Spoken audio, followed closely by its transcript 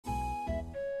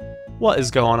What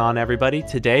is going on, everybody?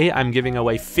 Today I'm giving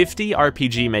away 50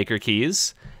 RPG Maker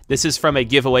keys. This is from a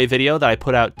giveaway video that I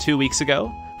put out 2 weeks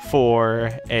ago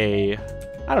for I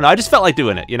don't know, I just felt like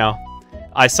doing it, you know?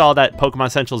 I saw that Pokemon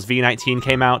Essentials V19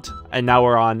 came out, and now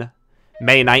we're on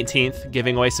May 19th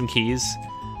giving away some keys.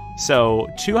 So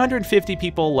 250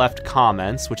 people left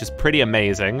comments, which is pretty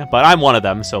amazing, but I'm one of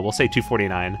them, so we'll say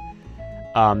 249.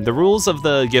 The rules of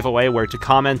the giveaway were to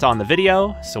comment on the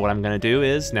video, so what I'm going to do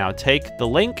is now take the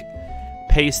link,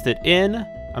 paste it in,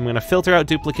 I'm going to filter out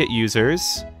duplicate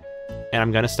users, and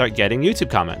I'm going to start getting YouTube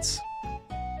comments.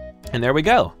 And there we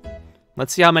go.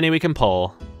 Let's see how many we can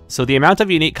pull. So the amount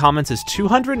of unique comments is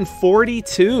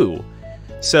 242.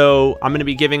 So I'm going to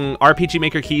be giving RPG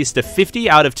Maker keys to 50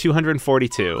 out of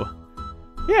 242.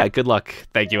 Yeah, good luck.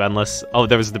 Thank you, Endless. Oh,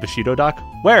 there was the Bushido doc?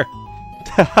 Where?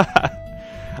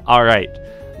 All right,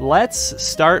 let's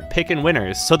start picking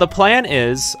winners. So the plan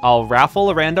is I'll raffle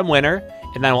a random winner,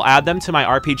 and then we'll add them to my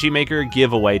RPG Maker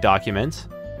giveaway document.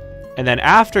 And then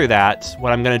after that,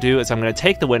 what I'm going to do is I'm going to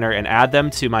take the winner and add them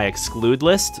to my exclude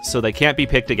list so they can't be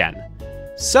picked again.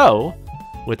 So,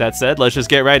 with that said, let's just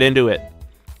get right into it.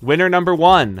 Winner number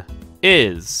 1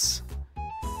 is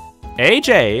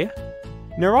AJ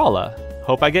Nirala.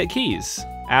 Hope I get keys.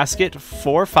 Ask it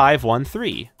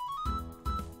 4513.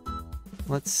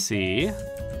 Let's see.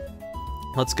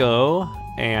 Let's go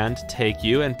and take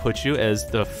you and put you as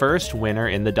the first winner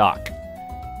in the doc.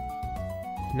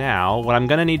 Now, what I'm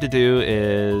gonna need to do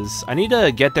is I need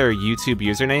to get their YouTube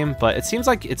username, but it seems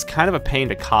like it's kind of a pain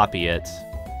to copy it.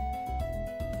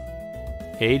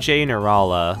 AJ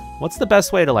Nirala. What's the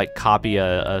best way to like copy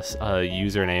a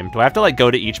username? Do I have to like go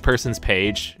to each person's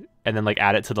page and then like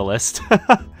add it to the list?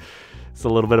 It's a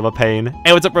little bit of a pain.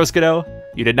 Hey, what's up, Roskido?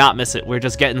 You did not miss it. We're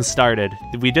just getting started.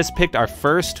 We just picked our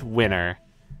first winner.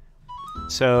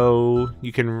 So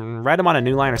you can write them on a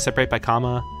new line or separate by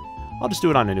comma. I'll just do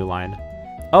it on a new line.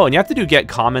 Oh, and you have to do get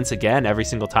comments again every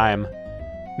single time.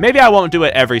 Maybe I won't do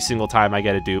it every single time I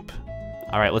get a dupe.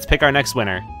 All right, let's pick our next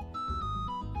winner.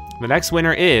 The next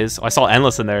winner is, oh, I saw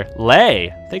Endless in there,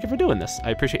 Lay. Thank you for doing this.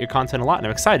 I appreciate your content a lot, and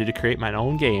I'm excited to create my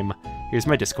own game. Here's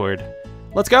my Discord.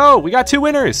 Let's go. We got 2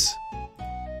 winners.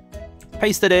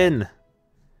 Paste it in.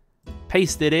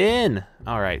 Paste it in.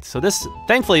 All right, so this,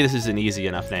 thankfully, this is an easy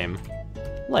enough name.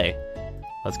 Lay.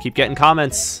 Let's keep getting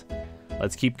comments.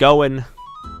 Let's keep going.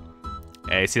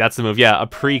 Hey, see, that's the move. Yeah, a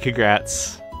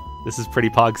pre-congrats. This is pretty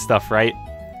pog stuff, right?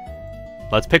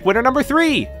 Let's pick winner number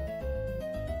 3.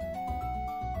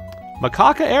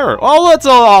 Macaca Error. Oh, that's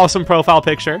an awesome profile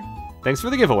picture. Thanks for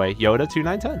the giveaway,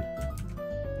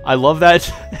 Yoda2910. I love that.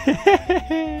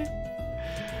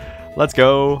 Let's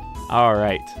go. All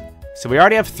right. So we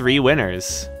already have 3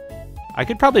 winners. I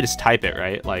could probably just type it,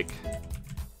 right? Like,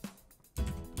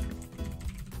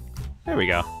 there we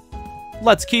go.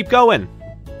 Let's keep going.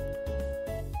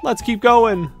 Let's keep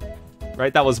going.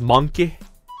 Right, that was monkey.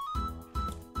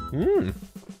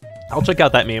 I'll check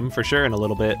out that meme for sure in a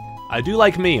little bit. I do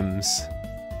like memes.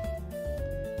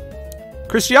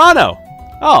 Cristiano.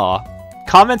 Aw.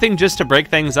 Commenting just to break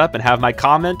things up and have my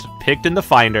comment picked in the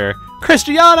finder.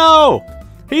 Cristiano!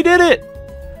 He did it!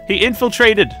 He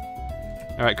infiltrated.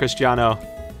 All right, Cristiano.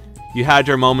 You had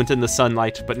your moment in the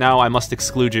sunlight, but now I must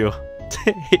exclude you.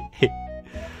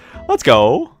 Let's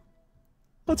go.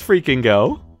 Let's freaking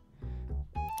go.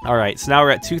 All right, so now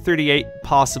we're at 238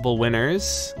 possible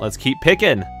winners. Let's keep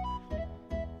picking.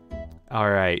 All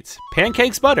right,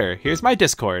 Pancakes Butter. Here's my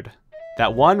Discord.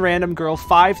 That one random girl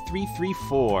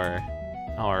 5334.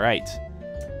 All right,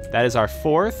 that is our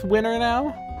 4th winner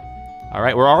now. All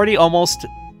right, we're already almost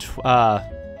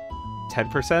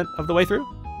 10% of the way through.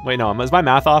 Wait, no, is my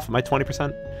math off? Am I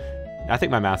 20%? I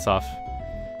think my math's off.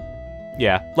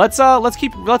 Yeah, let's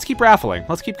keep raffling.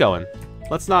 Let's keep going.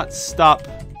 Let's not stop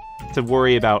to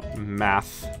worry about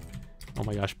math. Oh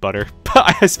my gosh, butter.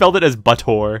 I spelled it as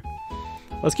butthor.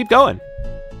 Let's keep going.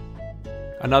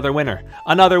 Another winner.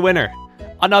 Another winner.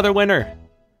 Another winner.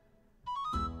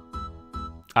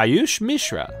 Ayush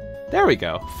Mishra. There we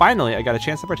go. Finally, I got a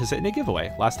chance to participate in a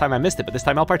giveaway. Last time I missed it, but this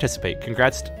time I'll participate.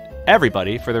 Congrats to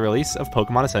everybody for the release of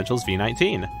Pokemon Essentials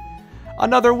V19.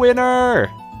 Another winner!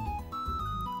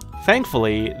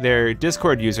 Thankfully, their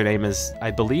Discord username is, I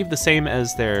believe, the same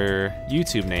as their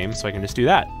YouTube name, so I can just do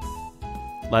that.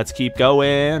 Let's keep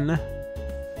going.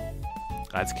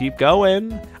 Let's keep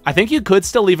going. I think you could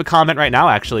still leave a comment right now,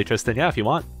 actually, Tristan. Yeah, if you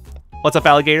want. What's up,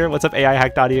 Alligator? What's up,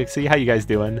 AIHack.exe? How you guys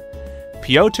doing?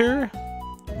 Piotr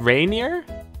Rainier?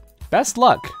 Best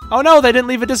luck. Oh no, they didn't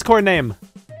leave a Discord name.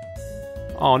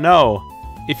 Oh no.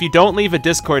 If you don't leave a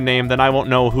Discord name, then I won't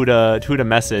know who to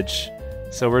message.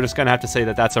 So we're just gonna have to say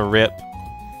that that's a rip.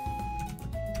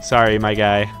 Sorry, my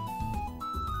guy.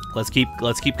 Let's keep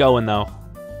going though.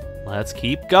 Let's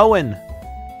keep going.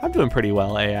 I'm doing pretty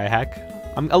well, AI hack.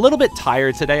 I'm a little bit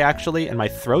tired today actually, and my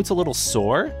throat's a little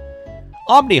sore.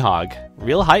 Omnihog,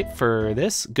 real hype for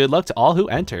this. Good luck to all who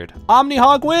entered.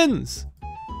 Omnihog wins.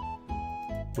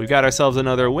 We've got ourselves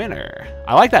another winner.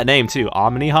 I like that name too,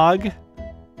 Omnihog.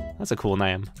 That's a cool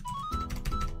name.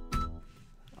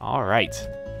 All right.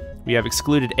 We have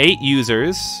excluded 8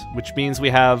 users, which means we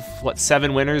have, what,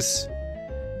 7 winners?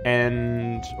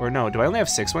 Or no, do I only have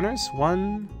 6 winners?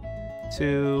 1,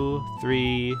 2,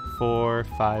 3, 4,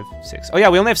 5, 6. Oh yeah,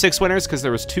 we only have 6 winners because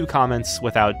there was 2 comments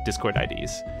without Discord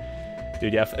IDs.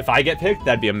 Dude, yeah, if I get picked,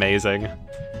 that'd be amazing.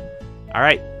 All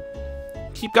right,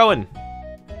 keep going.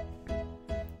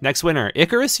 Next winner,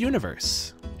 Icarus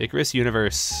Universe. Icarus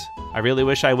Universe. I really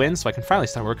wish I win so I can finally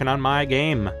start working on my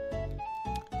game.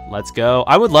 Let's go.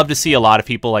 I would love to see a lot of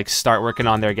people like start working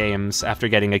on their games after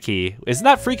getting a key. Isn't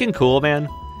that freaking cool, man?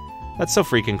 That's so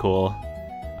freaking cool.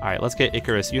 All right, let's get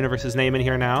Icarus Universe's name in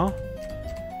here now.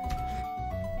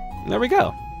 There we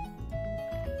go.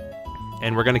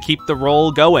 And we're gonna keep the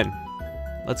roll going.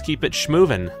 Let's keep it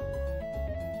schmovin'.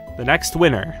 The next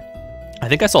winner. I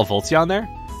think I saw Voltia on there.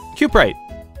 Cuprite.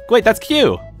 Wait, that's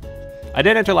Q. I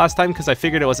didn't enter last time because I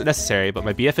figured it wasn't necessary, but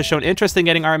my BF has shown interest in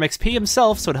getting RMXP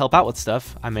himself, so to help out with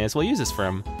stuff, I may as well use this for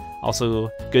him. Also,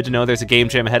 good to know there's a game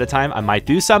jam ahead of time. I might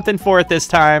do something for it this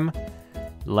time.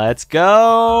 Let's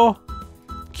go.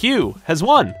 Q has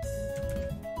won.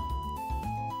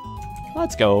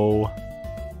 Let's go.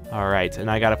 All right, and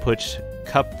I gotta push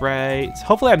Cuprite.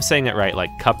 Hopefully I'm saying it right, like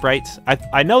Cuprite.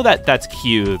 I know that that's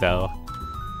Q though.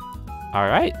 All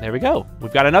right, there we go.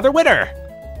 We've got another winner.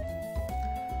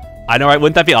 I know, right?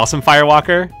 Wouldn't that be awesome,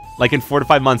 Firewalker? Like in 4 to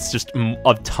 5 months, just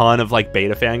a ton of like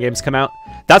beta fan games come out.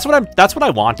 That's what I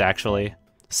want actually.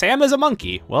 Sam is a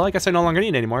monkey. Well, I guess I no longer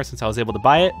need it anymore since I was able to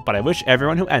buy it, but I wish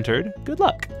everyone who entered good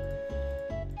luck.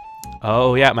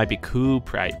 Oh yeah, it might be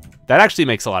Cuprite. That actually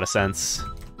makes a lot of sense.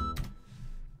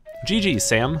 GG's,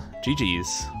 Sam.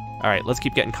 GG's. All right, let's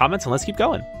keep getting comments and let's keep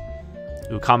going.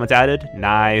 Ooh, comment added.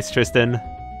 Nice, Tristan.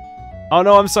 Oh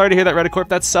no, I'm sorry to hear that, Reddit Corp.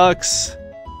 That sucks.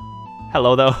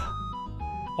 Hello, though.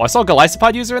 Oh, I saw a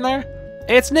Galysopod user in there.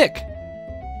 Hey, it's Nick.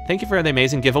 Thank you for the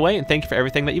amazing giveaway, and thank you for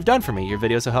everything that you've done for me. Your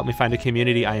videos have helped me find a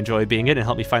community I enjoy being in and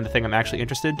help me find the thing I'm actually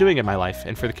interested in doing in my life,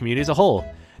 and for the community as a whole.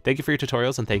 Thank you for your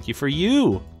tutorials, and thank you for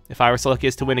you. If I were so lucky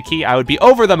as to win a key, I would be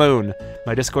over the moon.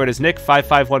 My Discord is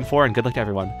Nick5514, and good luck to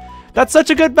everyone. That's such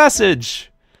a good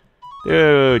message.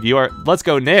 Dude, let's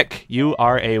go, Nick. You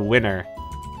are a winner.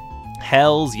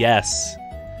 Hells yes.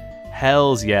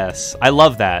 Hells yes. I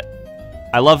love that.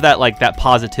 I love that, like, that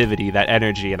positivity, that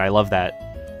energy, and I love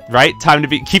that. Right? Time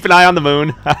to keep an eye on the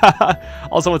moon.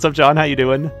 Also, what's up, John? How you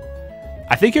doing?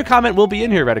 I think your comment will be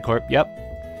in here, Redicorp. Yep.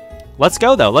 Let's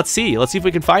go, though. Let's see. Let's see if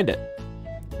we can find it.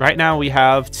 Right now, we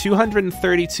have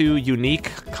 232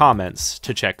 unique comments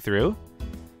to check through.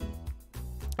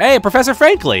 Hey, Professor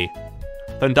Frankly!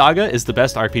 Thundaga is the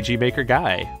best RPG Maker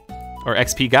guy. Or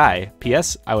XP guy.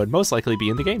 P.S. I would most likely be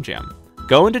in the game jam.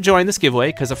 Going to join this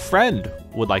giveaway because a friend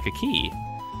would like a key.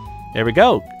 There we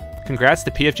go. Congrats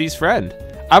to PFG's friend.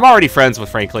 I'm already friends with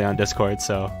Frankly on Discord,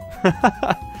 so.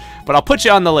 But I'll put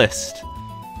you on the list.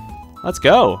 Let's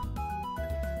go.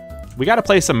 We gotta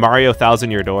play some Mario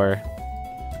Thousand Year Door.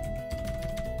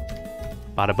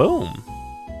 Bada boom.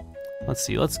 Let's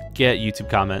see, let's get YouTube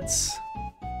comments.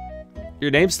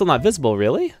 Your name's still not visible,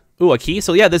 really? Ooh, a key?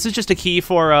 So yeah, this is just a key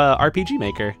for RPG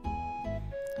Maker.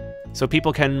 So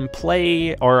people can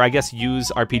play, or I guess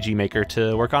use RPG Maker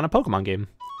to work on a Pokemon game.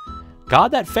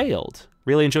 God, that failed.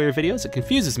 Really enjoy your videos. It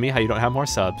confuses me how you don't have more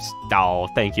subs. Oh,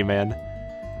 thank you, man.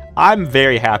 I'm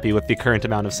very happy with the current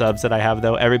amount of subs that I have,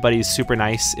 though. Everybody's super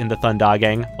nice in the Thundaga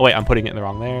gang. Oh, wait, I'm putting it in the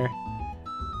wrong there.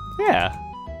 Yeah.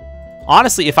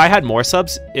 Honestly, if I had more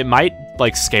subs, it might,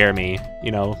 like, scare me.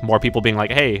 You know, more people being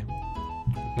like, hey,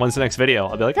 when's the next video?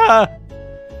 I'll be like, ah.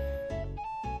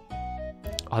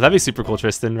 Oh, that'd be super cool,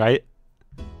 Tristan, right?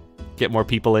 Get more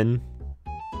people in.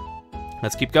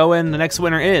 Let's keep going. The next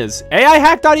winner is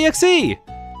AIHack.exe.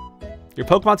 Your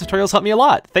Pokemon tutorials help me a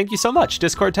lot. Thank you so much.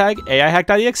 Discord tag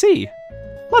AIHack.exe.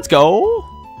 Let's go.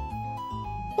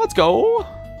 Let's go.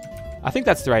 I think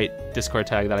that's the right Discord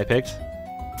tag that I picked.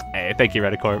 Hey, thank you,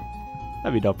 Redicorp.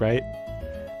 That'd be dope, right?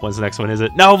 When's the next one, is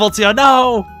it? No, Voltio,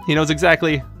 no! He knows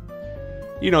exactly.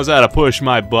 He knows how to push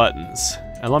my buttons.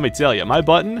 And let me tell you, my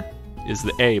button is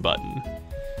the A button.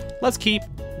 Let's keep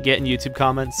getting YouTube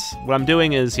comments. What I'm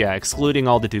doing is, yeah, excluding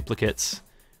all the duplicates.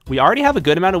 We already have a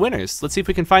good amount of winners. Let's see if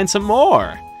we can find some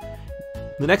more.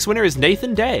 The next winner is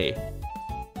Nathan Day.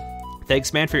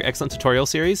 Thanks, man, for your excellent tutorial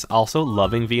series. Also,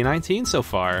 loving V19 so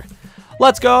far.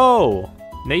 Let's go!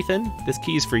 Nathan, this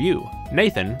key's for you.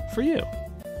 Nathan, for you.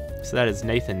 So that is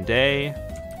Nathan Day.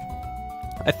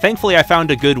 Thankfully, I found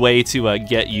a good way to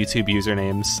get YouTube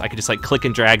usernames. I could just like click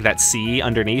and drag that C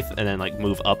underneath and then like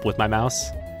move up with my mouse.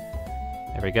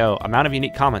 There we go. Amount of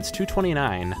unique comments,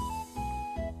 229.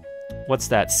 What's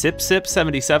that?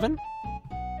 Sip77?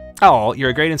 Oh, you're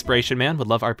a great inspiration, man. Would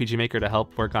love RPG Maker to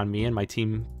help work on me and my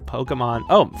team Pokemon.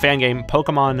 Oh, fan game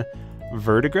Pokemon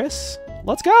Verdigris?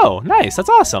 Let's go. Nice. That's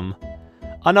awesome.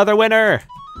 Another winner.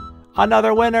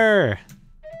 Another winner.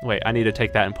 Wait, I need to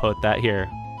take that and put that here.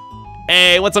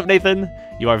 Hey, what's up, Nathan?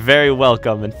 You are very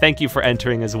welcome, and thank you for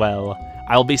entering as well.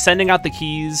 I will be sending out the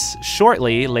keys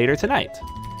shortly later tonight.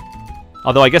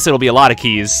 Although I guess it'll be a lot of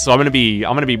keys, so I'm gonna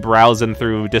be browsing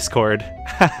through Discord.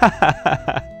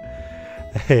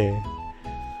 Hey.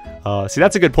 See,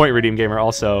 that's a good point, Redeem Gamer.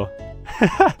 Also,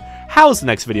 how's the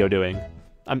next video doing?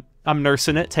 I'm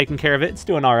nursing it, taking care of it. It's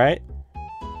doing all right.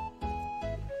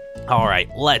 All right,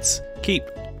 let's keep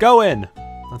going.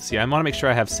 Let's see, I want to make sure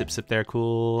I have Sip Sip there.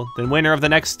 Cool. Then winner of the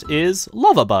next is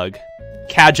Lovabug.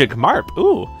 Kajik Marp.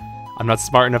 Ooh, I'm not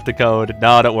smart enough to code.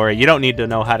 No, don't worry. You don't need to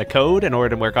know how to code in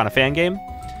order to work on a fan game.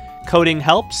 Coding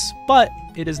helps, but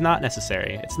it is not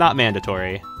necessary. It's not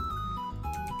mandatory.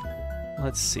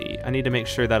 Let's see. I need to make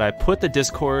sure that I put the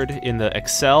Discord in the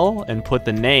Excel and put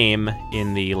the name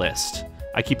in the list.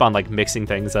 I keep on like mixing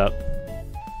things up.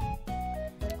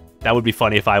 That would be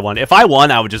funny if I won. If I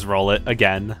won, I would just roll it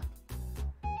again.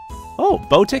 Oh,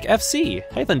 Botic FC.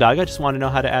 Hey, Thundaga, just want to know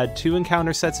how to add 2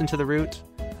 encounter sets into the route.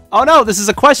 Oh no, this is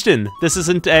a question. This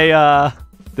isn't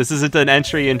an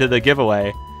entry into the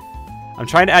giveaway. I'm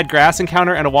trying to add grass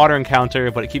encounter and a water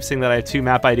encounter, but it keeps saying that I have 2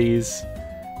 map IDs.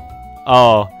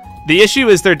 Oh, the issue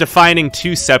is they're defining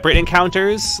 2 separate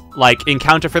encounters, like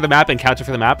encounter for the map, encounter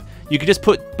for the map. You could just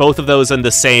put both of those in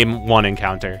the same one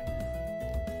encounter.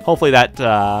 Hopefully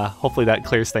that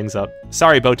clears things up.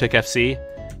 Sorry, Botic FC.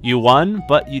 You won,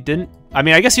 but you didn't. I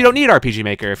mean, I guess you don't need RPG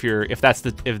Maker if that's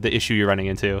the issue you're running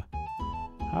into.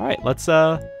 All right, let's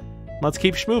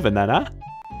keep schmoving then, huh?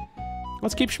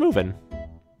 Let's keep schmoving.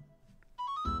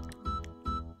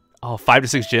 Oh, 5 to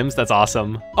 6 gyms. That's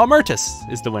awesome. Oh,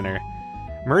 Murtis is the winner.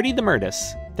 Murdy the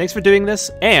Murtis. Thanks for doing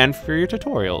this and for your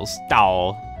tutorials.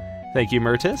 Oh, thank you,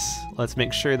 Murtis. Let's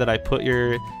make sure that I put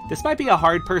your. This might be a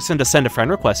hard person to send a friend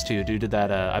request to due to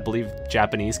that, I believe,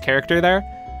 Japanese character there.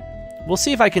 We'll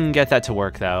see if I can get that to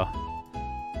work, though.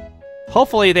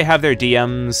 Hopefully they have their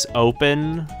DMs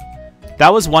open.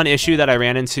 That was one issue that I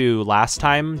ran into last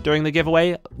time during the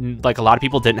giveaway. Like, a lot of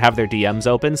people didn't have their DMs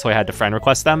open, so I had to friend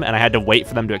request them, and I had to wait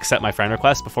for them to accept my friend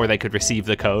request before they could receive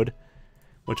the code,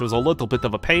 which was a little bit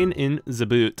of a pain in the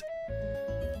boot.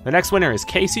 The next winner is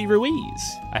Casey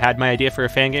Ruiz. I had my idea for a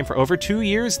fan game for over 2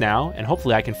 years now, and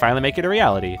hopefully I can finally make it a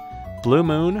reality. Blue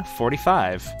Moon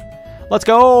 45. Let's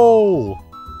go!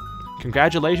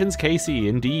 Congratulations, Casey,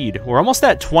 indeed. We're almost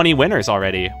at 20 winners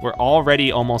already. We're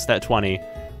already almost at 20.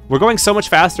 We're going so much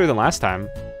faster than last time.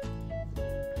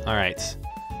 All right.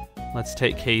 Let's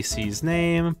take Casey's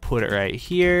name, put it right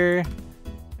here,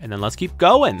 and then let's keep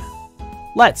going.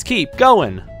 Let's keep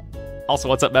going. Also,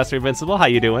 what's up, Master Invincible? How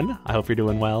you doing? I hope you're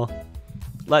doing well.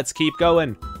 Let's keep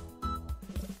going.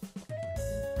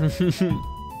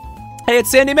 Hey, it's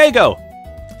Sandy Mago.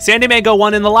 Sandy Mago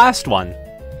won in the last one.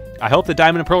 I hope the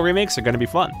Diamond and Pearl remakes are going to be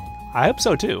fun. I hope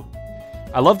so too.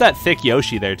 I love that thick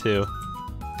Yoshi there too.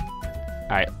 All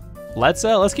right, let's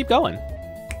keep going.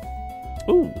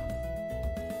 Ooh.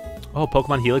 Oh,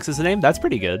 Pokemon Helix is the name. That's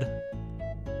pretty good.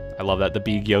 I love that, the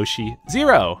big Yoshi.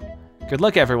 0. Good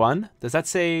luck, everyone. Does that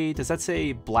say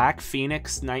Black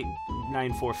Phoenix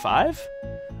 945?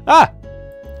 Ah,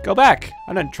 go back.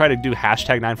 I'm gonna try to do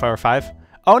hashtag 945.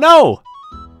 Oh no!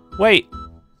 Wait.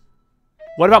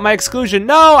 What about my exclusion?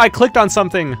 No, I clicked on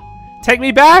something. Take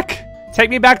me back. Take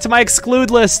me back to my exclude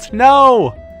list.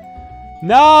 No.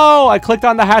 No, I clicked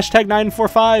on the hashtag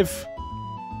 945.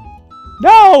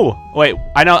 No. Wait,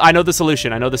 I know the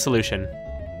solution. I know the solution.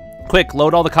 Quick,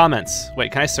 load all the comments.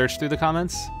 Wait, can I search through the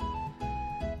comments?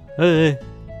 All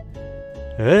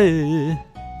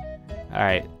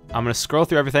right, I'm gonna scroll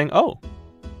through everything. Oh.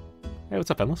 Hey, what's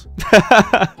up, Endless?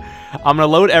 I'm gonna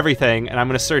load everything, and I'm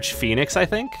gonna search Phoenix, I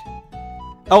think.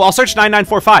 Oh, I'll search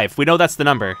 9945. We know that's the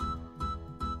number.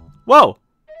 Whoa.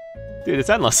 Dude, it's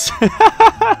Endless.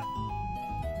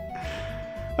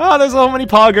 Oh, there's so many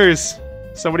poggers.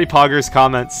 So many poggers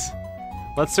comments.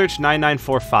 Let's search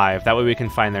 9945. That way we can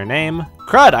find their name.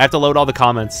 Crud, I have to load all the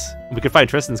comments. We can find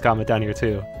Tristan's comment down here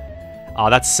too. Oh,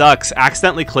 that sucks.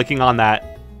 Accidentally clicking on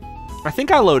that. I think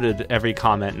I loaded every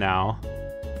comment now.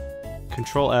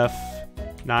 Control F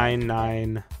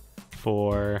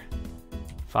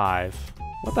 9945.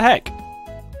 What the heck?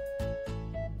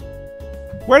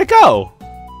 Where'd it go?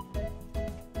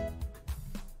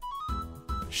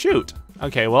 Shoot.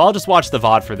 Okay, well, I'll just watch the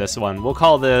VOD for this one. We'll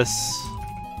call this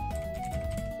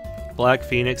Black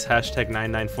Phoenix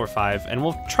 #9945, and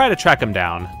we'll try to track him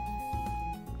down.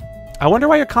 I wonder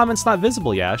why your comment's not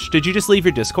visible, Yash. Did you just leave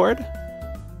your Discord?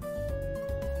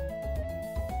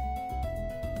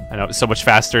 I know, it's so much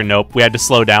faster. Nope, we had to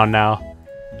slow down now.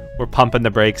 We're pumping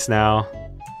the brakes now.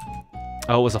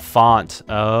 Oh, it was a font.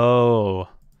 Oh.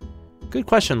 Good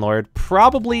question, Lord.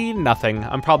 Probably nothing.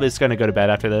 I'm probably just gonna go to bed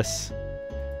after this.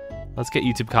 Let's get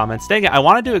YouTube comments. Dang it, I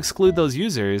wanted to exclude those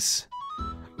users.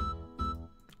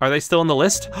 Are they still on the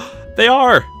list? They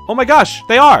are! Oh my gosh,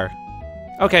 they are!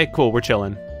 Okay, cool, we're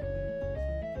chilling.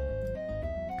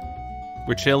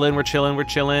 We're chilling, we're chilling, we're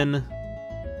chilling.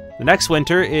 The next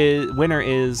winner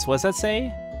is, what does that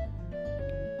say?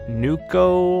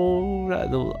 Nuko,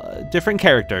 different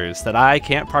characters that I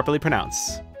can't properly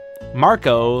pronounce.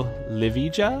 Marco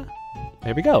Livija?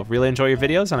 There we go. Really enjoy your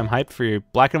videos, and I'm hyped for your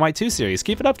Black and White 2 series.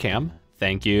 Keep it up, Cam.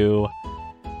 Thank you.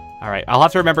 All right, I'll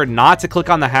have to remember not to click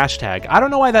on the hashtag. I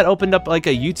don't know why that opened up like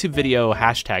a YouTube video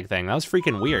hashtag thing. That was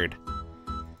freaking weird.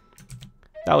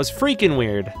 That was freaking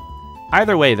weird.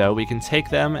 Either way, though, we can take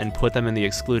them and put them in the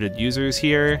excluded users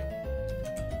here.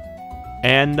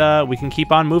 And we can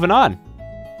keep on moving on.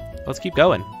 Let's keep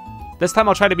going. This time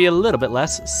I'll try to be a little bit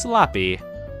less sloppy.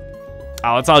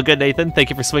 Oh, it's all good, Nathan.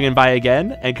 Thank you for swinging by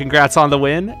again, and congrats on the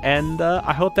win. And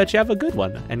I hope that you have a good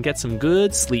one and get some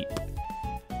good sleep.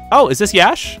 Oh, is this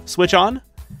Yash? Switch on.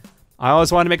 I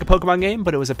always wanted to make a Pokemon game,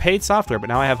 but it was a paid software. But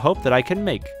now I have hope that I can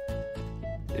make.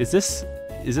 Is this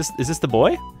the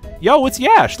boy? Yo, it's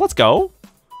Yash. Let's go.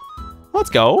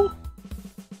 Let's go.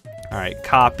 All right,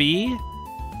 copy.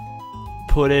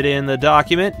 Put it in the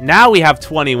document. Now we have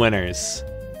 20 winners.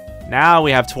 Now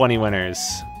we have 20 winners.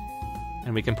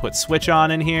 And we can put switch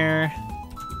on in here.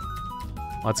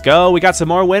 Let's go. We got some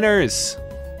more winners.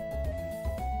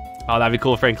 Oh, that'd be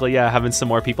cool, frankly. Yeah, having some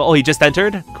more people. Oh, he just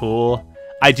entered? Cool.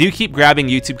 I do keep grabbing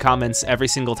YouTube comments every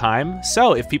single time.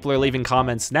 So if people are leaving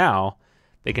comments now,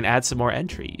 they can add some more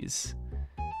entries.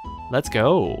 Let's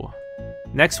go.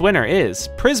 Next winner is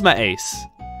Prisma Ace.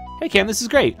 Hey, Cam, this is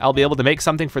great. I'll be able to make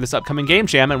something for this upcoming game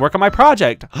jam and work on my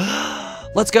project.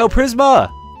 Let's go,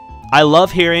 Prisma. I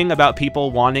love hearing about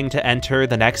people wanting to enter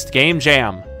the next game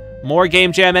jam. More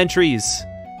game jam entries.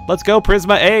 Let's go,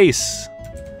 Prisma Ace.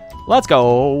 Let's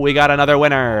go. We got another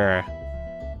winner.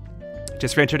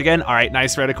 Just re-entered again. All right,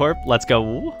 nice, Redicorp. Let's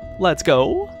go. Let's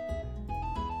go.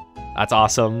 That's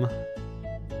awesome.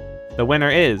 The winner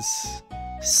is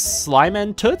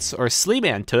Slyman Toots or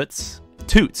Sleeman Toots.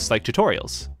 Toots, like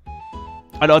tutorials.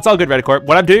 I know, it's all good, Redicorp.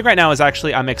 What I'm doing right now is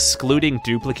actually I'm excluding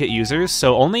duplicate users,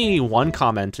 so only one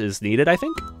comment is needed, I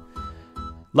think.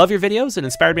 Love your videos and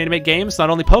inspired me to make games, not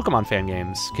only Pokemon fan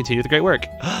games. Continue the great work.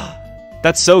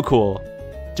 That's so cool.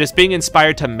 Just being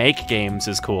inspired to make games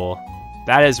is cool.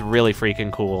 That is really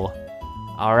freaking cool.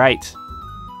 All right.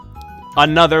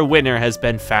 Another winner has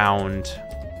been found.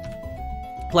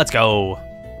 Let's go.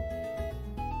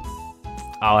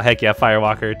 Oh, heck yeah,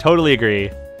 Firewalker. Totally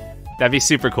agree. That'd be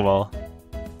super cool.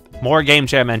 More game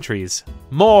jam entries.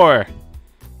 More!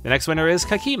 The next winner is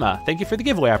Kakima. Thank you for the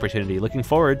giveaway opportunity. Looking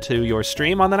forward to your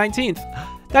stream on the 19th.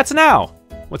 That's now!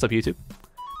 What's up, YouTube?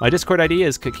 My Discord ID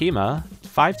is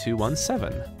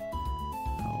Kakima5217.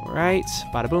 Alright.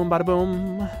 Bada boom, bada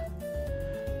boom.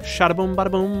 Shada boom,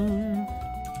 bada boom.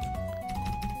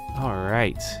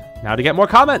 Alright. Now to get more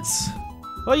comments.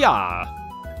 Oh, yeah!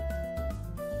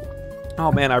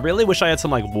 Oh, man, I really wish I had some,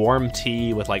 like, warm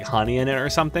tea with, like, honey in it or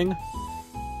something.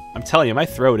 I'm telling you, my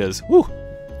throat is, whew.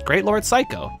 Great Lord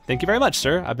Psycho. Thank you very much,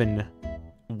 sir. I've been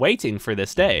waiting for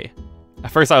this day.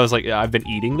 At first I was like, I've been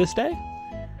eating this day?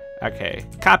 Okay,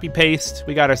 copy paste.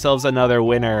 We got ourselves another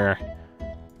winner.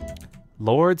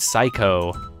 Lord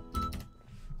Psycho.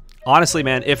 Honestly,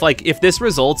 man, if this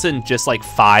results in just like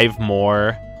 5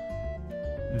 more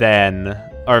than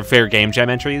our fair game jam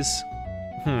entries,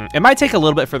 it might take a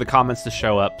little bit for the comments to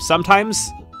show up. Sometimes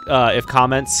if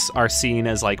comments are seen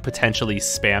as like potentially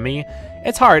spammy,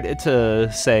 it's hard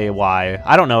to say why.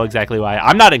 I don't know exactly why.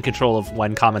 I'm not in control of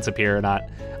when comments appear or not.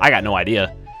 I got no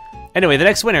idea. Anyway, the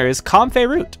next winner is Comfey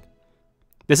Root.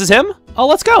 This is him? Oh,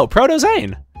 let's go.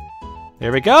 Protozane.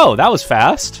 There we go. That was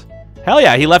fast. Hell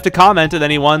yeah, he left a comment and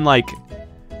then he won like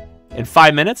in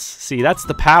 5 minutes. See, that's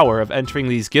the power of entering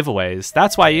these giveaways.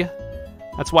 That's why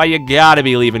you gotta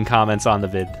be leaving comments on the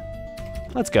vid.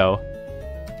 Let's go.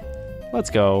 Let's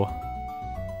go.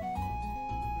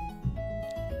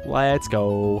 Let's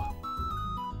go.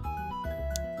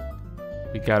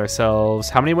 We got ourselves...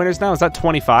 How many winners now? Is that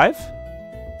 25?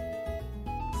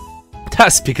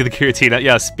 Speak of the Giratina.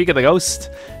 Yeah, speak of the ghost.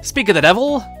 Speak of the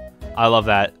devil. I love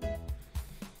that.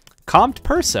 Comped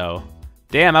Perso.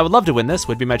 Damn, I would love to win this.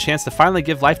 Would be my chance to finally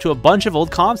give life to a bunch of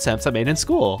old concepts I made in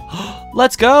school.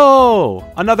 Let's go!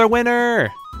 Another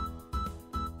winner!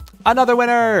 Another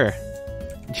winner!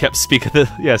 Yep, speak of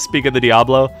the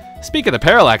Diablo. Speak of the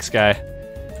Parallax guy.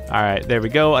 Alright, there we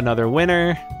go. Another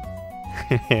winner.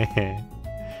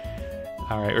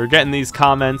 Alright, we're getting these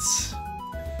comments.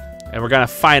 And we're gonna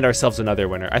find ourselves another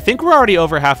winner. I think we're already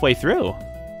over halfway through.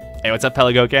 Hey, what's up,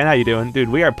 Pelagoken? How you doing? Dude,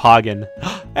 we are pogging.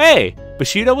 Hey,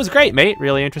 Bushido was great, mate.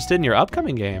 Really interested in your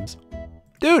upcoming games.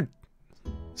 Dude,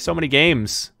 so many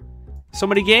games. So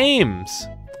many games.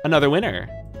 Another winner.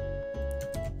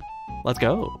 Let's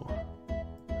go.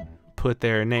 Put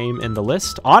their name in the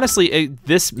list. Honestly,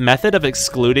 this method of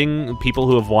excluding people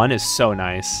who have won is so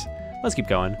nice. Let's keep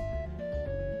going.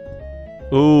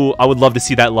 Ooh, I would love to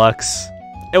see that Lux.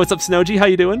 Hey, what's up, Snowgy? How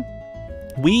you doing?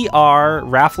 We are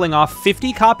raffling off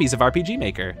 50 copies of RPG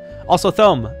Maker. Also,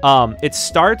 Thome, it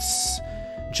starts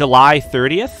July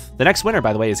 30th. The next winner,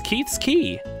 by the way, is Keith's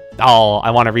Key. Oh,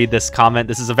 I want to read this comment.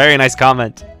 This is a very nice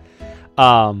comment.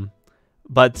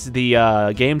 But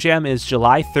the game jam is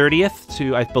July 30th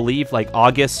to, I believe, like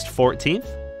August 14th.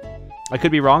 I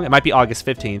could be wrong. It might be August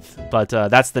 15th, but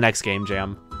that's the next game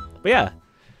jam. But yeah,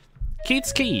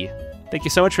 Keith's Key. Thank you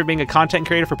so much for being a content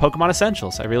creator for Pokemon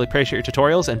Essentials. I really appreciate your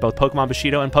tutorials in both Pokemon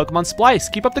Bushido and Pokemon Splice.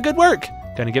 Keep up the good work.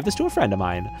 Gonna give this to a friend of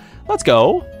mine. Let's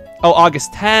go. Oh,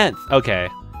 August 10th. Okay.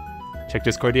 Check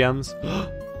Discord DMs.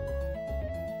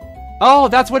 Oh,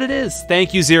 that's what it is.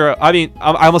 Thank you, Zero. I mean,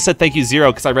 I almost said thank you,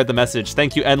 Zero, because I read the message.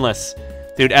 Thank you, Endless.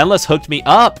 Dude, Endless hooked me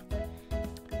up.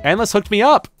 Endless hooked me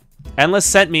up. Endless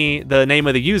sent me the name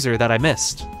of the user that I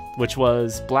missed, which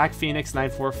was Black Phoenix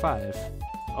 945.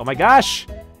 Oh my gosh.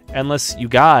 Endless, you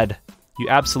god. You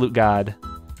absolute god.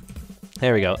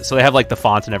 There we go. So they have like the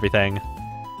font and everything.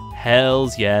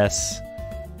 Hells yes.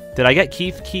 Did I get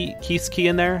Keith's key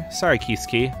in there? Sorry, Keith's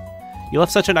key. You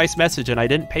left such a nice message and I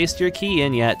didn't paste your key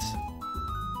in yet.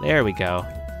 There we go.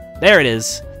 There it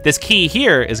is. This key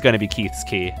here is going to be Keith's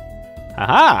key.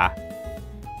 Haha.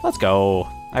 Let's go.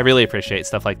 I really appreciate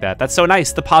stuff like that. That's so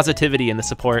nice. The positivity and the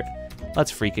support.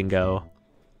 Let's freaking go.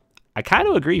 I kind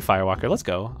of agree, Firewalker. Let's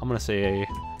go. I'm going to say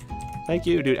thank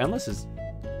you. Dude, Endless is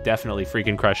definitely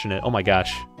freaking crushing it. Oh my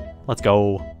gosh. Let's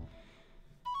go.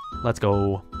 Let's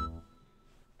go.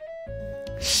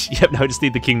 Yep, now I just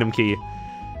need the Kingdom Key.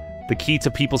 The key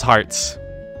to people's hearts.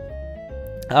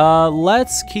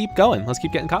 Let's keep going. Let's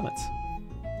keep getting comments.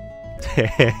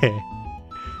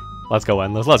 Let's go,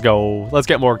 Endless. Let's go. Let's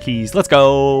get more keys. Let's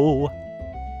go.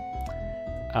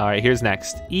 All right, here's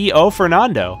next. E.O.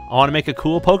 Fernando. I want to make a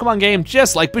cool Pokemon game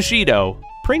just like Bushido.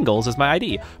 Pringles is my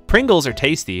ID. Pringles are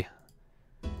tasty.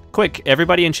 Quick,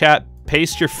 everybody in chat,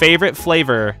 paste your favorite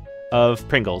flavor of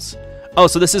Pringles. Oh,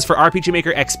 so this is for RPG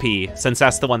Maker XP, since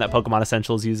that's the one that Pokemon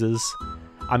Essentials uses.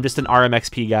 I'm just an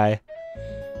RMXP guy.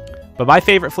 But my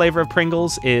favorite flavor of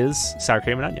Pringles is sour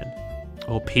cream and onion.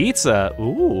 Oh, pizza.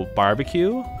 Ooh,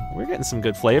 barbecue. We're getting some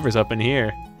good flavors up in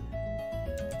here.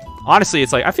 Honestly,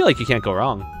 it's like, I feel like you can't go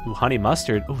wrong. Ooh, honey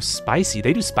mustard. Ooh, spicy.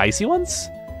 They do spicy ones?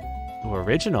 Ooh,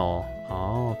 original.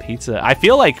 Oh, pizza. I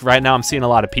feel like right now I'm seeing a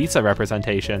lot of pizza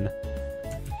representation.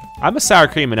 I'm a sour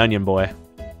cream and onion boy.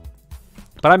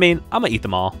 But I mean, I'm gonna eat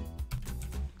them all.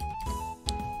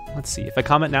 Let's see, if I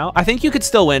comment now. I think you could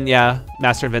still win, yeah,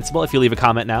 Master Invincible, if you leave a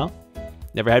comment now.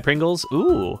 Never had Pringles?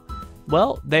 Ooh.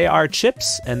 Well, they are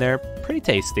chips, and they're pretty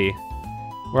tasty.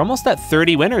 We're almost at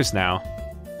 30 winners now.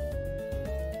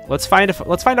 Let's find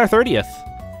our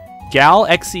 30th. Gal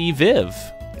XE Viv.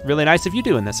 Really nice of you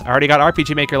doing this. I already got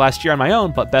RPG Maker last year on my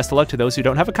own, but best of luck to those who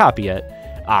don't have a copy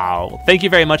yet. Oh, thank you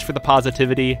very much for the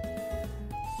positivity.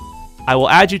 I will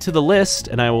add you to the list,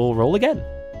 and I will roll again.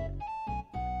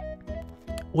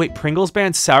 Wait, Pringles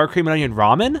brand sour cream and onion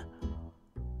ramen?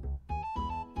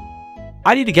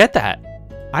 I need to get that.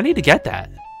 I need to get that.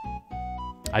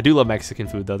 I do love Mexican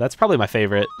food, though. That's probably my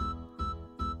favorite.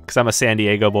 Because I'm a San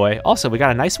Diego boy. Also, we got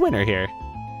a nice winner here.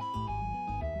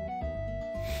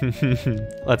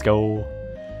 Let's go.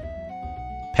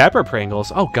 Pepper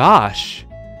Pringles. Oh, gosh.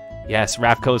 Yes,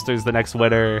 Raft Coaster's the next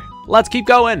winner. Let's keep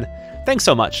going. Thanks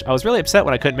so much. I was really upset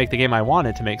when I couldn't make the game I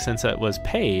wanted to make since it was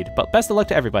paid, but best of luck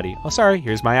to everybody. Oh, sorry,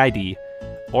 here's my ID.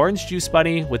 Orange Juice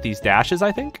Bunny with these dashes,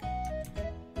 I think?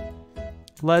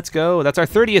 Let's go. That's our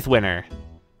 30th winner.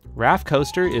 Raft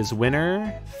Coaster is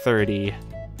winner 30.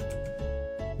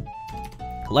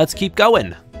 Let's keep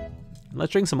going.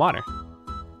 Let's drink some water.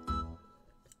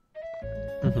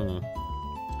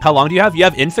 How long do you have? You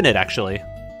have infinite, actually.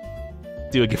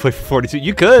 Do a giveaway for 42.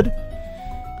 You could.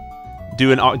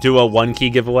 Do a one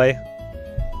key giveaway.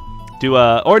 Do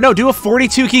a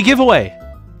 42 key giveaway.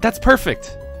 That's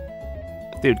perfect.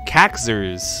 Dude,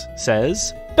 Caxers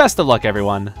says, best of luck,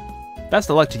 everyone.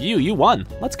 Best of luck to you. You won.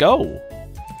 Let's go.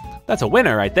 That's a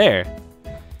winner right there.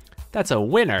 That's a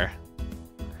winner.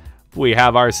 We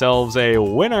have ourselves a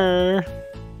winner.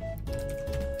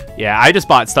 Yeah, I just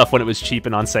bought stuff when it was cheap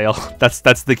and on sale. That's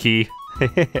the key.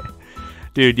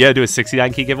 Dude, yeah, do a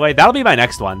 69 key giveaway. That'll be my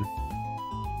next one.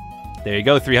 There you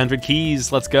go, 300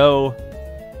 keys. Let's go.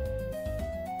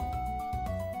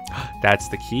 That's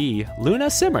the key. Luna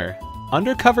Simmer.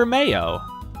 Undercover Mayo.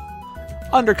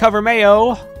 Undercover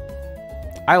Mayo.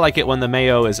 I like it when the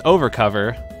mayo is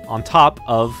overcover on top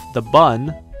of the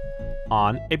bun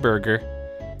on a burger.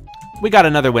 We got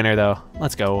another winner, though.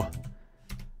 Let's go.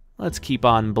 Let's keep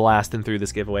on blasting through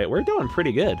this giveaway. We're doing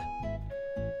pretty good.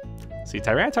 See,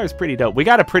 Tyranitar's pretty dope. We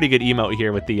got a pretty good emote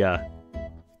here with the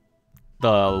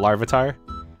Larvitar.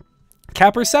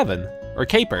 Capper 7, or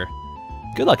Caper.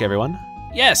 Good luck, everyone.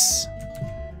 Yes!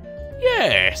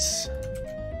 Yes!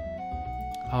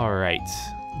 Alright.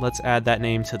 Let's add that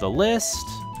name to the list.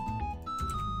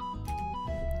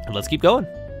 And let's keep going.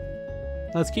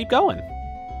 Let's keep going.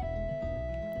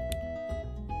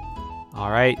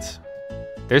 Alright.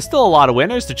 There's still a lot of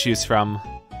winners to choose from.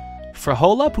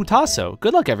 Frahola Putasso.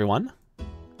 Good luck, everyone.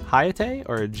 Hayate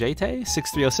or Jate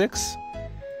 6306.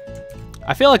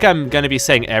 I feel like I'm going to be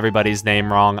saying everybody's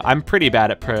name wrong. I'm pretty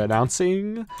bad at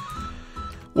pronouncing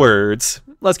words.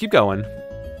 Let's keep going.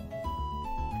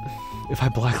 If I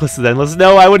blacklisted Endless,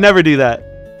 no, I would never do that.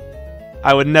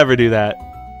 I would never do that.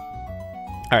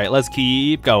 All right, let's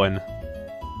keep going.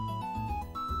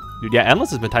 Dude, yeah, Endless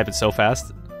has been typing so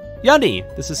fast. Yunny,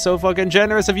 this is so fucking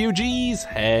generous of you, geez.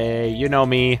 Hey, you know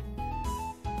me.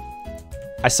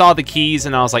 I saw the keys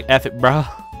and I was like, F it, bruh.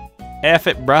 F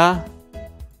it, bruh.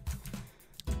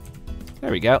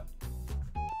 There we go.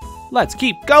 Let's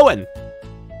keep going.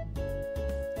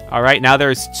 All right, now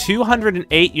there's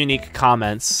 208 unique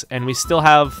comments, and we still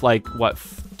have, like, what,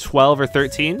 12 or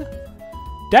 13?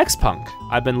 Dexpunk.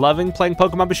 I've been loving playing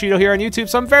Pokemon Bushido here on YouTube,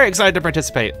 so I'm very excited to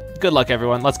participate. Good luck,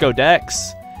 everyone. Let's go,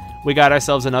 Dex. We got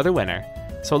ourselves another winner.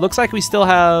 So it looks like we still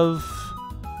have...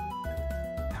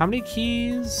 How many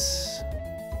keys?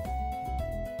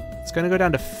 It's going to go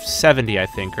down to 70, I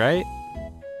think, right?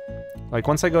 Like,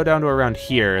 once I go down to around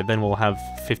here, then we'll have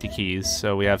 50 keys.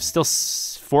 So we have still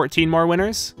 14 more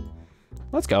winners.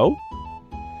 Let's go.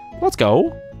 Let's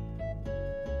go.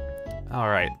 All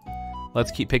right.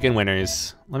 Let's keep picking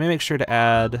winners. Let me make sure to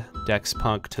add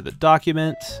Dexpunk to the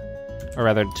document, or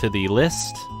rather to the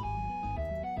list.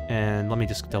 And let me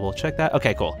just double check that.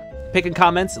 Okay, cool. Picking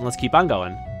comments, and let's keep on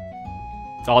going.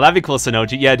 Oh, that'd be cool,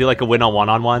 Sonoji. Yeah, do like a win on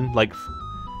one-on-one. Like,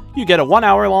 you get a 1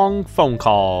 hour long phone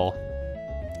call.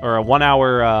 Or a 1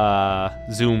 hour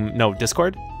Zoom, no,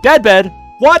 Discord? Deadbed!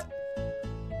 What?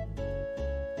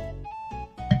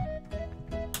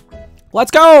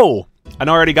 Let's go! I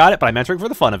know I already got it, but I'm entering for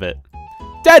the fun of it.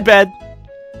 Deadbed!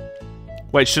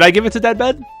 Wait, should I give it to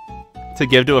Deadbed? To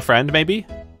give to a friend, maybe?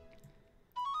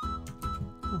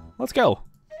 Let's go.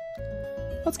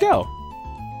 Let's go.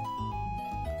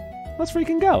 Let's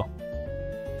freaking go.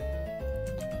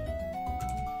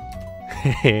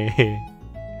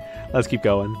 Let's keep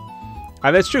going.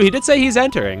 That's true. He did say he's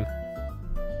entering.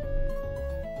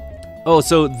 Oh,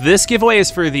 so this giveaway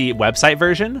is for the website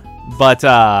version, but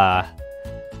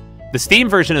the Steam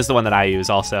version is the one that I use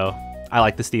also. I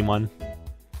like the Steam one.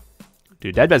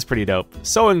 Dude, Deadbed's pretty dope.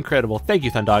 So incredible. Thank you,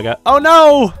 Thundaga. Oh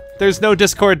no! There's no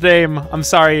Discord name. I'm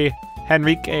sorry,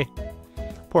 Henrique.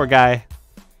 Poor guy.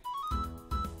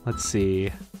 Let's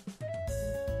see.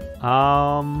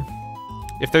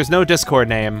 If there's no Discord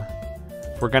name,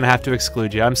 we're gonna have to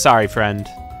exclude you. I'm sorry, friend.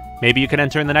 Maybe you can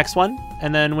enter in the next one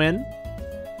and then win.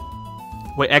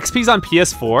 Wait, XP's on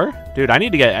PS4? Dude, I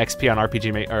need to get XP on on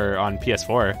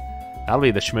PS4. That'll be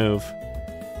the schmoove.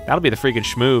 That'll be the freaking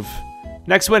schmoove.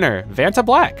 Next winner, Vanta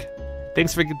Black.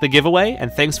 Thanks for the giveaway,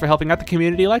 and thanks for helping out the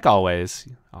community like always.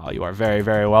 Oh, you are very,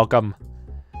 very welcome.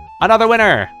 Another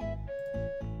winner.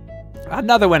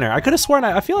 Another winner. I could have sworn,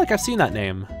 I feel like I've seen that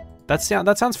name. That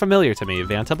sounds familiar to me,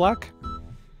 Vanta Black.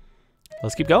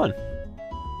 Let's keep going.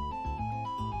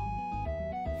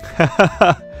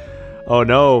 Oh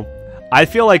no. I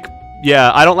feel like,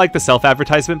 yeah, I don't like the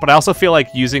self-advertisement, but I also feel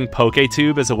like using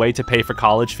PokeTube as a way to pay for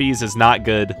college fees is not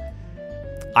good.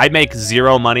 I make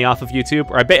zero money off of YouTube,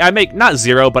 or I make, not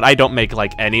zero, but I don't make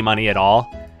like any money at all.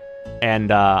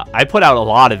 And I put out a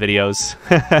lot of videos.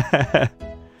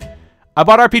 I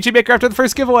bought RPG Maker after the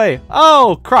first giveaway.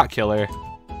 Oh, Croc Killer.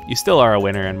 You still are a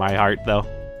winner in my heart, though.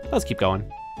 Let's keep going.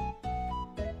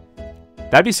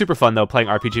 That'd be super fun, though, playing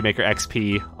RPG Maker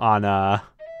XP on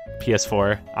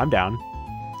PS4. I'm down.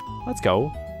 Let's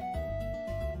go.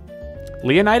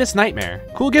 Leonidas Nightmare.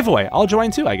 Cool giveaway. I'll join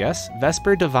too, I guess.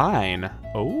 Vesper Divine.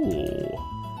 Oh.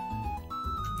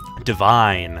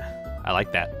 Divine. I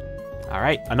like that. All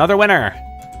right, another winner.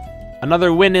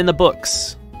 Another win in the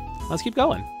books. Let's keep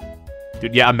going.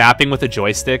 Dude, yeah, mapping with a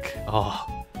joystick. Oh.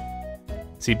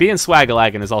 See, being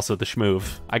swag-a-lagging is also the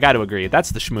schmoove. I got to agree.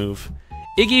 That's the schmoove.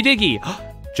 Iggy Diggy.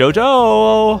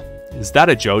 Jojo. Is that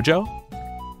a Jojo?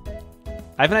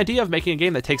 I have an idea of making a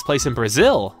game that takes place in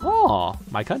Brazil. Oh,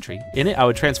 my country. In it, I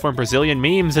would transform Brazilian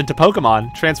memes into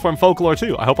Pokemon. Transform folklore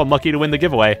too. I hope I'm lucky to win the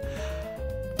giveaway.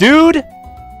 Dude,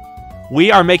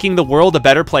 we are making the world a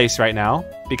better place right now,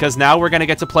 because now we're gonna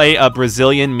get to play a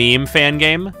Brazilian meme fan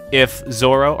game if if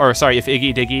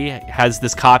Iggy Diggy has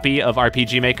this copy of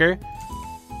RPG Maker.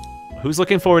 Who's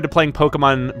looking forward to playing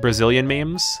Pokemon Brazilian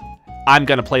memes? I'm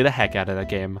gonna play the heck out of that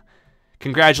game.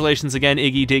 Congratulations again,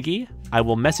 Iggy Diggy. I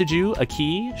will message you a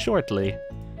key shortly.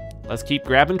 Let's keep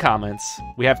grabbing comments.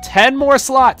 We have 10 more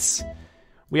slots.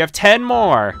 We have 10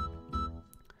 more.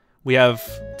 We have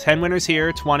 10 winners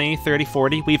here, 20, 30,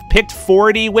 40. We've picked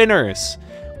 40 winners.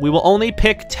 We will only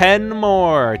pick 10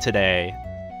 more today.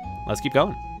 Let's keep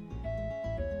going.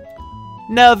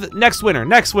 Now, next winner,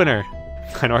 next winner.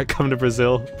 I know I come to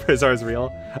Brazil. Brizar's real.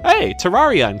 Hey,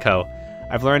 Terraria & Co.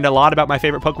 I've learned a lot about my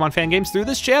favorite Pokemon fan games through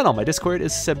this channel. My Discord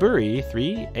is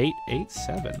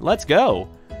Saburi3887. Let's go.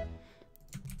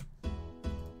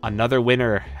 Another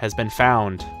winner has been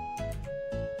found.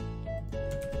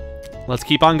 Let's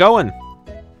keep on going.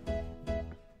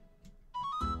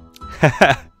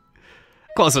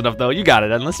 Close enough, though. You got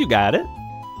it, unless you got it.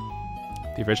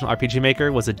 The original RPG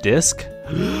Maker was a disc.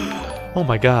 Oh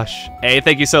my gosh. Hey,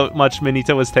 thank you so much.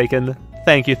 Minito was taken.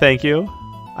 Thank you, thank you.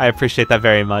 I appreciate that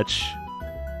very much.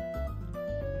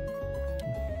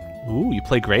 Ooh, you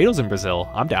play Grados in Brazil.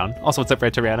 I'm down. Also, what's up,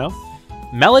 Red Tyranno?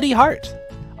 Melody Heart.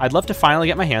 I'd love to finally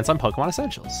get my hands on Pokemon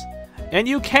Essentials. And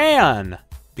you can!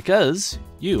 Because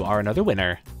you are another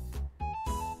winner.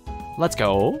 Let's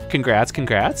go. Congrats,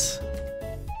 congrats.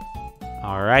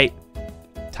 All right.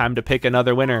 Time to pick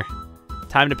another winner.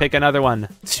 Time to pick another one.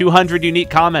 200 unique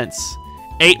comments.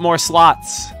 8 more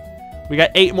slots. We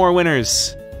got 8 more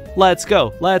winners. Let's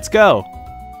go. Let's go.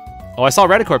 Oh, I saw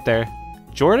Redicorp there.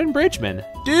 Jordan Bridgman.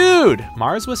 Dude,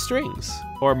 Mars with strings.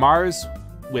 Or Mars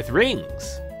with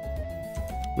rings.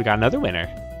 We got another winner.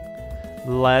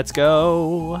 Let's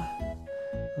go.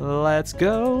 Let's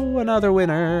go. Another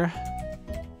winner.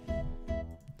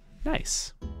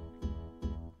 Nice.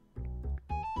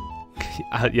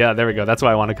 Yeah, there we go. That's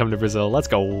why I want to come to Brazil. Let's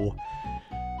go.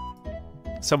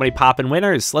 So many poppin'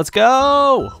 winners. Let's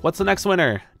go. What's the next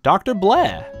winner? Dr.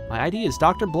 Bleh. My ID is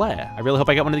Dr. Bleh. I really hope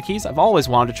I get one of the keys. I've always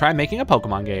wanted to try making a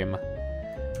Pokemon game.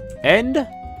 And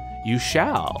you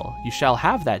shall. You shall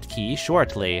have that key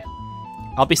shortly.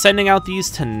 I'll be sending out these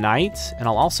tonight, and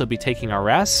I'll also be taking a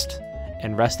rest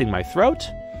and resting my throat.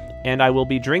 And I will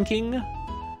be drinking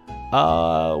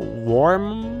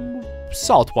warm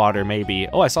salt water, maybe.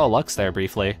 Oh, I saw Lux there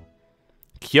briefly.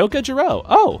 Kyoka Jiro.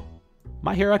 Oh,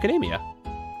 My Hero Academia.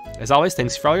 As always,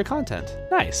 thanks for all your content.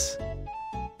 Nice.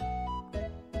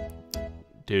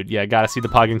 Dude, yeah, gotta see the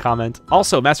Poggin comment.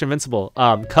 Also, Master Invincible,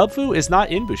 Kubfu is not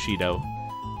in Bushido.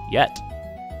 Yet.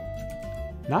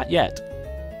 Not yet.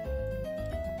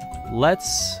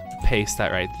 Let's paste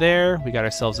that right there. We got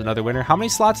ourselves another winner. How many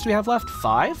slots do we have left?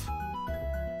 5?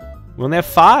 We only have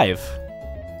 5.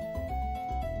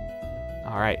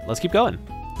 All right, let's keep going.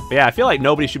 But yeah, I feel like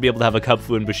nobody should be able to have a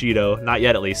Kubfu in Bushido. Not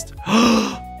yet, at least.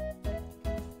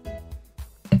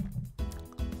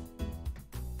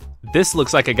 This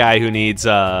looks like a guy who needs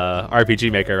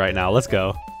RPG Maker right now. Let's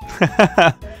go.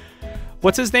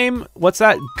 What's his name? What's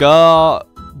that? Gal-E-Su-Pud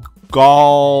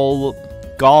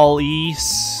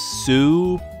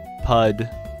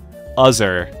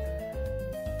Uzzer.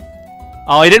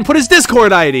 Oh, he didn't put his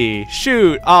Discord ID.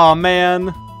 Shoot. Oh,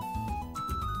 man.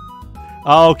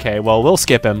 Okay, well, we'll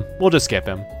skip him. We'll just skip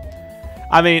him.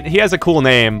 I mean, he has a cool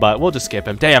name, but we'll just skip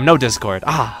him. Damn, no Discord.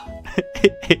 Ah.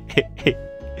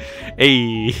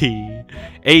 Hey.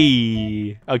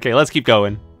 Hey. Okay, let's keep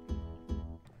going.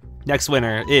 Next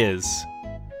winner is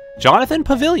Jonathan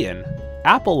Pavilion.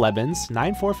 Apple Lemons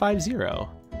 9450.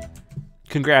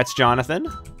 Congrats, Jonathan.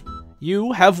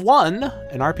 You have won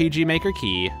an RPG Maker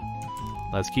key.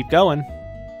 Let's keep going.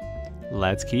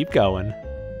 Let's keep going.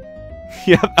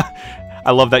 Yep.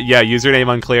 I love that. Yeah,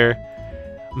 username unclear.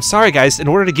 I'm sorry, guys. In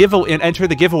order to enter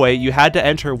the giveaway, you had to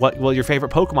enter what your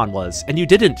favorite Pokemon was, and you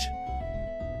didn't.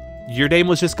 Your name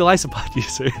was just Galisapod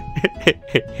user.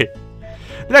 The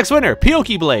next winner,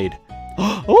 Pioki Blade.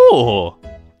 Oh,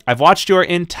 I've watched your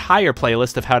entire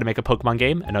playlist of how to make a Pokemon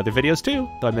game and other videos too,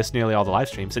 though I missed nearly all the live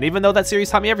streams. And even though that series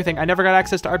taught me everything, I never got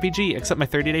access to RPG except my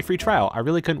 30-day free trial. I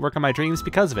really couldn't work on my dreams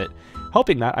because of it.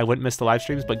 Hoping that I wouldn't miss the live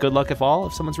streams, but good luck if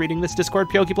someone's reading this Discord.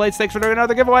 Pokeblades, thanks for doing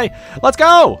another giveaway. Let's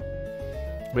go!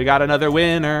 We got another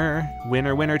winner.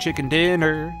 Winner, winner, chicken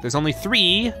dinner. There's only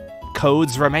 3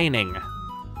 codes remaining.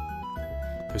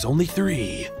 There's only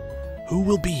 3. Who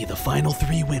will be the final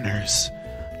 3 winners?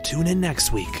 Tune in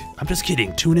next week. I'm just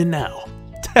kidding. Tune in now.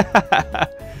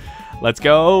 Let's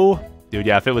go. Dude,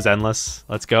 yeah, if it was endless.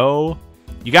 Let's go.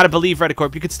 You gotta believe,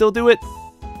 Redicorp. You could still do it.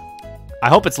 I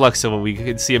hope it's luck so we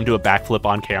can see him do a backflip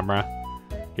on camera.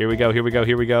 Here we go, here we go,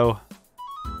 here we go.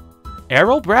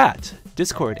 Errol Brat.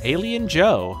 Discord, Alien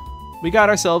Joe. We got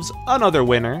ourselves another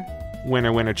winner.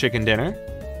 Winner, winner, chicken dinner.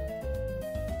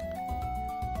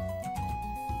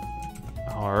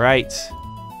 All right.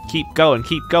 Keep going,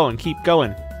 keep going, keep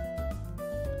going.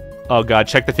 Oh god,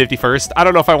 check the 51st. I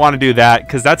don't know if I want to do that,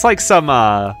 because that's like some,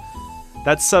 the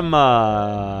next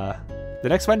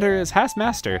vendor is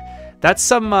Master. That's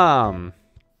some,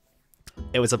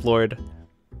 it was up, Lord.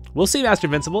 We'll see, Master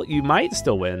Invincible. You might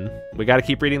still win. We got to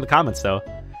keep reading the comments, though.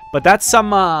 But that's some,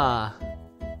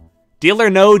 deal or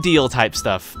no deal type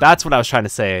stuff. That's what I was trying to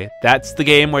say. That's the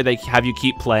game where they have you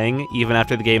keep playing even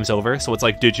after the game's over. So it's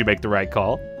like, did you make the right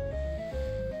call?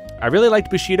 I really liked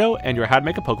Bushido and your How to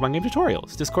Make a Pokemon Game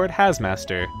tutorials. Discord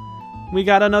Master. We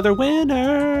got another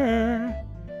winner.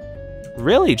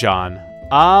 Really, John?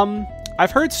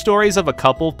 I've heard stories of a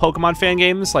couple Pokemon fan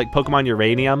games, like Pokemon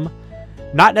Uranium,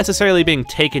 not necessarily being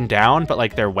taken down, but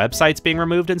like their websites being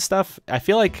removed and stuff. I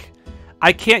feel like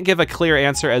I can't give a clear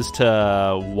answer as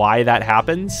to why that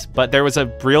happens, but there was a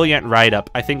brilliant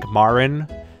write-up. I think Marin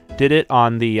did it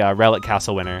on the Relic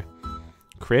Castle winner.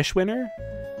 Krish winner?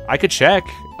 I could check.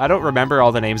 I don't remember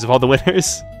all the names of all the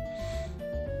winners.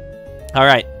 All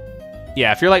right.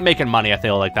 Yeah, if you're like making money, I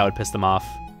feel like that would piss them off.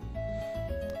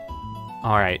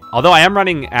 All right. Although I am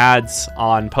running ads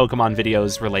on Pokemon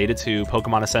videos related to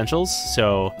Pokemon Essentials,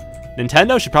 so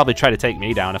Nintendo should probably try to take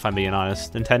me down, if I'm being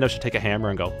honest. Nintendo should take a hammer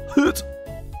and go. All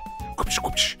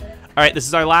right, this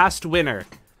is our last winner.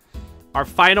 Our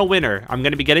final winner. I'm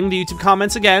going to be getting the YouTube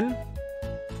comments again.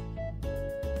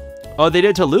 Oh, they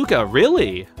did to Luca.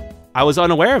 Really? I was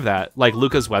unaware of that. Like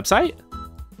Luca's website?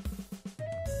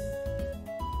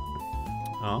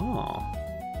 Oh.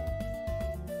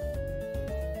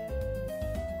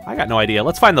 I got no idea.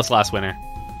 Let's find this last winner.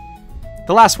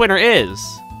 The last winner is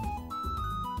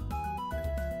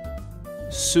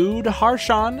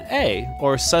Sudharshan A,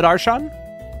 or Sudarshan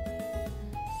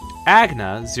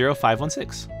Agna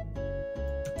 0516.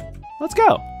 Let's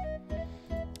go.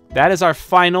 That is our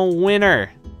final winner.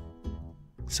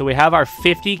 So we have our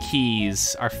 50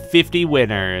 keys, our 50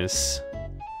 winners.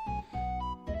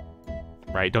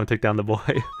 Right, don't take down the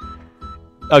boy.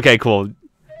 Okay, cool.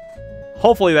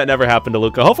 Hopefully that never happened to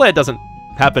Luca. Hopefully it doesn't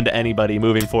happen to anybody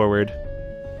moving forward.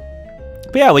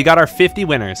 But yeah, we got our 50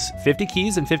 winners. 50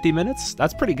 keys in 50 minutes?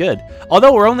 That's pretty good.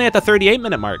 Although we're only at the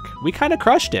 38-minute mark. We kind of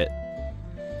crushed it.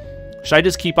 Should I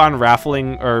just keep on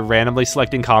raffling or randomly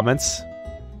selecting comments?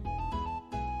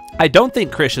 I don't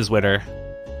think Krish is winner.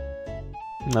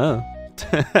 No.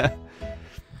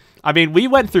 I mean, we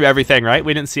went through everything, right?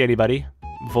 We didn't see anybody.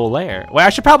 Volaire. Well,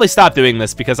 I should probably stop doing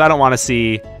this because I don't want to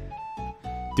see...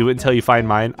 Do it until you find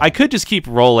mine. I could just keep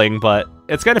rolling, but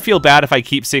it's going to feel bad if I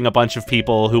keep seeing a bunch of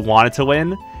people who wanted to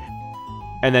win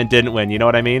and then didn't win. You know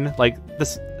what I mean? Like,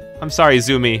 this... I'm sorry,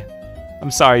 Zumi.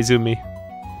 I'm sorry, Zumi.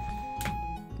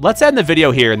 Let's end the video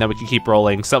here and then we can keep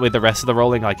rolling. So that way the rest of the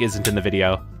rolling, like, isn't in the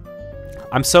video.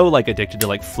 I'm so, like, addicted to,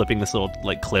 like, flipping this little,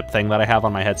 like, clip thing that I have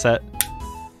on my headset.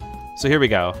 So here we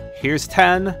go. Here's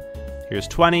 10, here's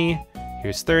 20,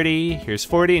 here's 30, here's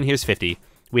 40, and here's 50.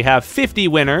 We have 50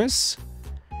 winners.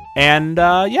 And,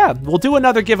 yeah, we'll do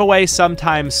another giveaway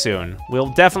sometime soon.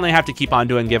 We'll definitely have to keep on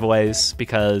doing giveaways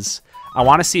because I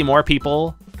want to see more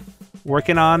people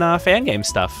working on fan game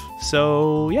stuff.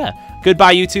 So, yeah.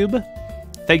 Goodbye, YouTube.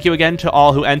 Thank you again to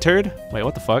all who entered. Wait,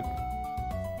 what the fuck?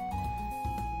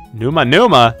 Numa.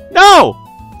 No!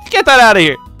 Get that out of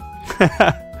here!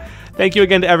 Thank you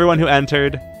again to everyone who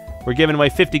entered. We're giving away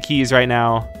 50 keys right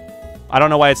now. I don't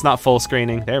know why it's not full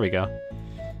screening. There we go.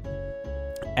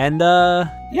 And,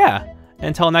 yeah.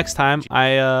 Until next time, oh,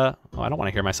 I don't want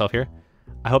to hear myself here.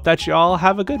 I hope that you all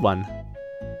have a good one.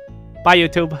 Bye,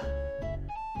 YouTube.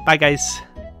 Bye, guys.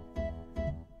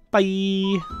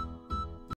 Bye.